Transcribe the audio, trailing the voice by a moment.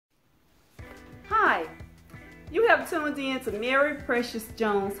You have tuned in to Mary Precious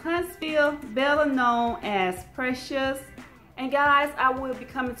Jones Huntsville, better known as Precious. And guys, I will be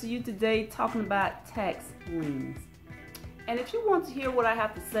coming to you today talking about tax liens. And if you want to hear what I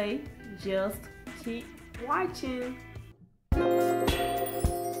have to say, just keep watching.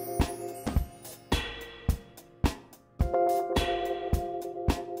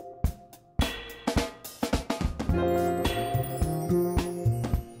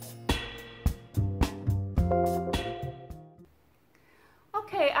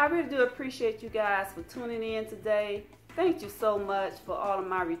 Okay, I really do appreciate you guys for tuning in today. Thank you so much for all of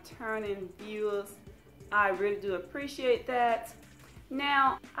my returning viewers. I really do appreciate that.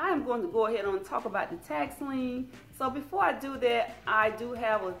 Now, I'm going to go ahead and talk about the tax lien. So before I do that, I do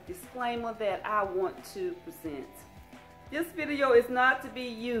have a disclaimer that I want to present. This video is not to be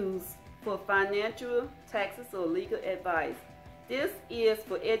used for financial, taxes, or legal advice. This is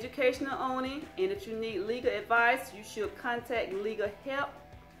for educational only, and if you need legal advice, you should contact legal help.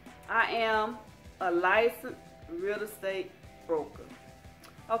 I am a licensed real estate broker.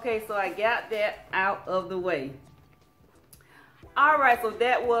 Okay, so I got that out of the way. Alright, so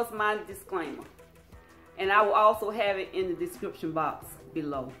that was my disclaimer. And I will also have it in the description box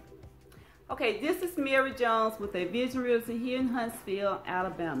below. Okay, this is Mary Jones with Avision Realty here in Huntsville,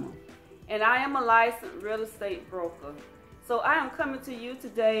 Alabama. And I am a licensed real estate broker. So I am coming to you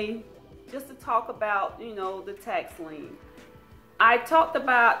today just to talk about, the tax lien. I talked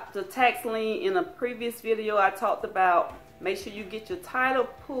about the tax lien in a previous video. I talked about make sure you get your title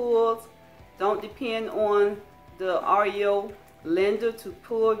pulled. Don't depend on the REO lender to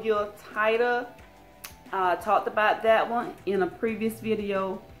pull your title. I talked about that one in a previous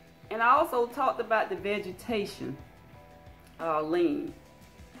video. And I also talked about the vegetation lien.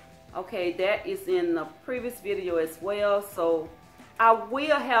 Okay, that is in the previous video as well. So I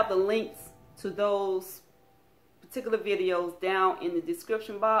will have the links to those particular videos down in the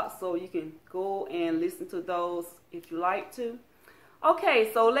description box, so you can go and listen to those if you like to.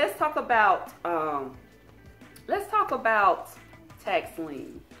 Okay, so let's talk about tax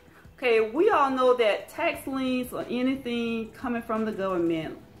lien. Okay, we all know that tax liens are anything coming from the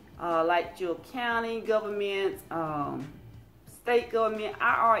government, like your county government, state government,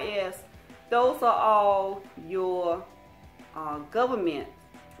 IRS. Those are all your government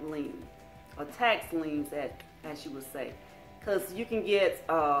liens or tax liens, as you would say, because you can get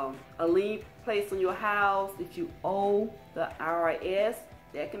a lien placed on your house if you owe the IRS.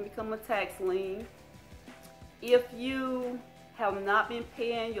 That can become a tax lien. If you have not been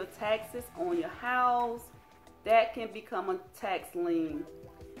paying your taxes on your house, that can become a tax lien.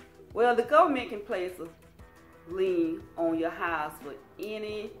 Well, the government can place a lien on your house for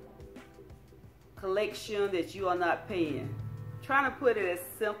any collection that you are not paying. Trying to put it as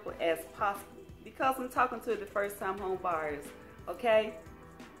simple as possible because I'm talking to the first time home buyers. Okay,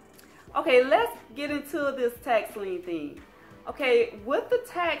 let's get into this tax lien thing. Okay, with the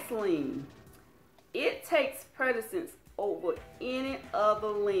tax lien, it takes precedence over any other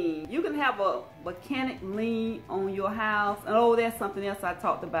lien. You can have a mechanic lien on your house, and that's something else I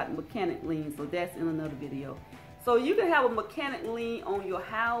talked about, the mechanic lien, so that's in another video. So you can have a mechanic lien on your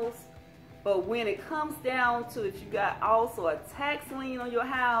house, but when it comes down to if you got also a tax lien on your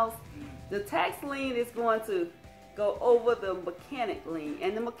house, the tax lien is going to go over the mechanic lien.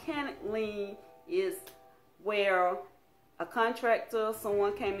 And the mechanic lien is where a contractor,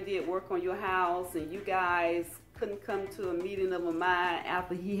 someone came and did work on your house, and you guys couldn't come to a meeting of a mind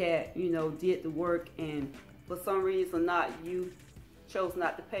after he had, did the work, and for some reason you chose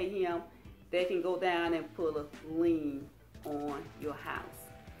not to pay him. They can go down and put a lien on your house.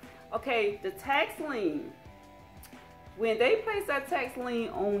 Okay, the tax lien, when they place that tax lien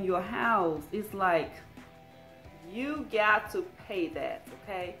on your house, it's like you got to pay that,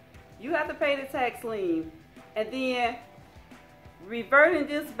 okay? You have to pay the tax lien. And then reverting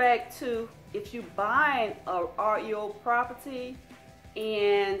this back to if you buy a REO property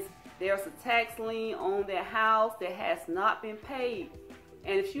and there's a tax lien on that house that has not been paid,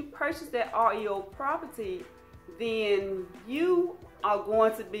 and if you purchase that REO property, then you are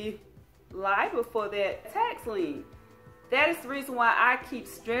going to be liable for that tax lien. That is the reason why I keep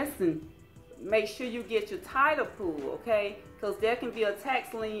stressing, make sure you get your title pulled, okay? Because there can be a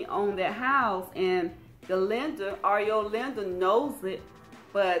tax lien on that house, and the lender, REO lender, knows it,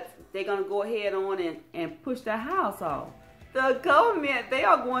 but they're going to go ahead on and push the house off. The government, they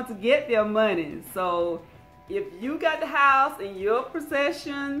are going to get their money. So if you got the house in your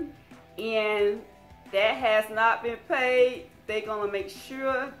possession and that has not been paid, they're going to make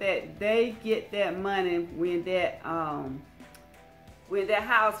sure that they get that money when that when that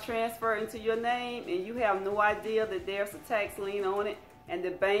house transfer into your name and you have no idea that there's a tax lien on it and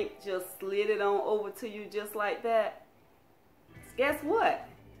the bank just slid it on over to you just like that, guess what?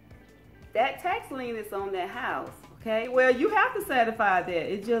 That tax lien is on that house, okay? Well, you have to satisfy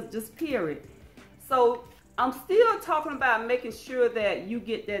that. It's just period. So I'm still talking about making sure that you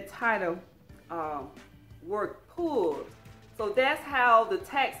get that title work pulled. So that's how the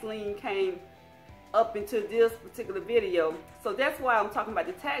tax lien came up into this particular video. So that's why I'm talking about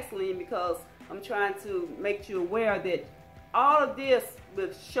the tax lien, because I'm trying to make you aware that all of this will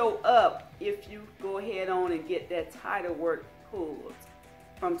show up if you go ahead on and get that title work pulled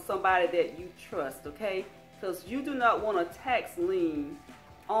from somebody that you trust, okay? Because you do not want a tax lien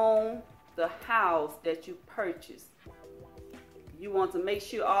on the house that you purchased. You want to make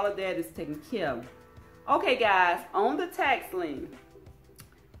sure all of that is taken care of. Okay guys, on the tax lien,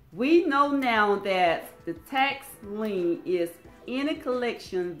 we know now that the tax lien is any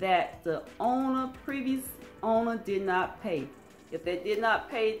collection that the previous owner did not pay. If they did not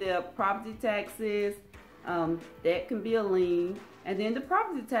pay their property taxes, that can be a lien. And then the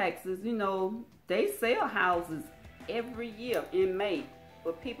property taxes, you know, they sell houses every year in May.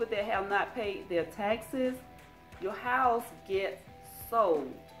 For people that have not paid their taxes, your house gets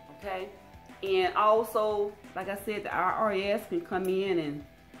sold, okay? And also, like I said, the IRS can come in and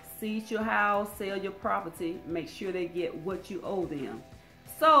seize your house, sell your property, make sure they get what you owe them.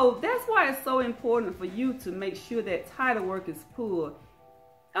 So that's why it's so important for you to make sure that title work is pulled.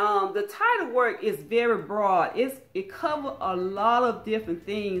 The title work is very broad. It covers a lot of different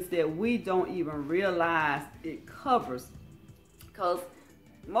things that we don't even realize it covers. Because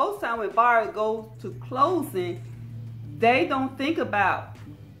most time when buyers go to closing, they don't think about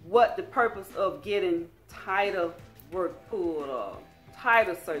what the purpose of getting title work pulled or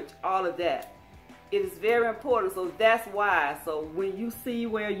title search, all of that. It is very important, so that's why. So when you see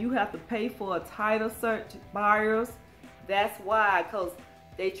where you have to pay for a title search, buyers, that's why, because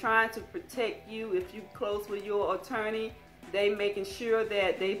they trying to protect you. If you close with your attorney, they making sure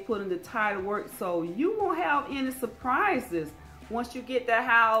that they put in the title work so you won't have any surprises once you get that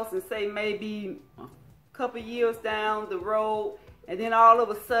house and say maybe a couple years down the road, and then all of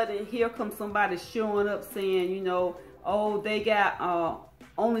a sudden here comes somebody showing up saying, you know, oh, they got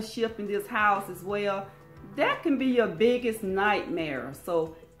ownership in this house as well. That can be your biggest nightmare.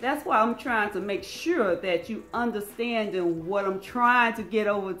 So that's why I'm trying to make sure that you understand what I'm trying to get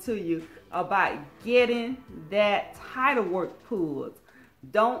over to you about getting that title work pulled.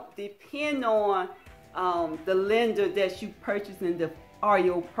 Don't depend on the lender that you purchasing the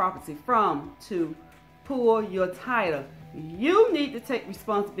REO property from to pull your title. You need to take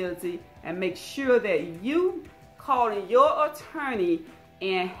responsibility and make sure that you calling your attorney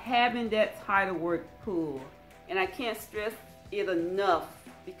and having that title work pulled. And I can't stress it enough,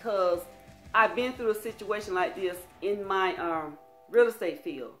 because I've been through a situation like this in my real estate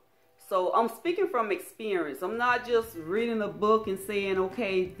field. So I'm speaking from experience. I'm not just reading a book and saying,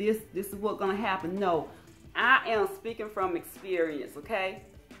 okay, this is what's gonna happen. No, I am speaking from experience, okay?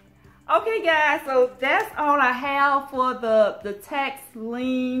 Okay guys, so that's all I have for the tax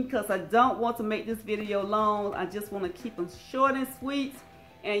lien, because I don't want to make this video long. I just want to keep them short and sweet,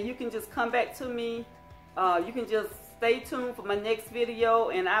 and you can just come back to me. You can just stay tuned for my next video,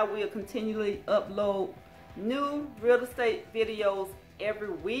 and I will continually upload new real estate videos every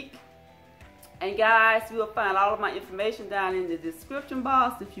week. And guys, you will find all of my information down in the description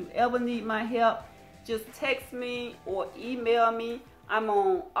box. If you ever need my help, just text me or email me. I'm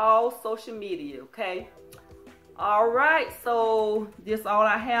on all social media, okay? All right, so this is all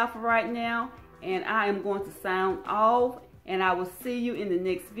I have for right now, and I am going to sign off, and I will see you in the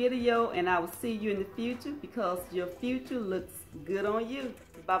next video, and I will see you in the future, because your future looks good on you.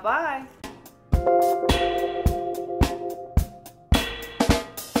 Bye-bye.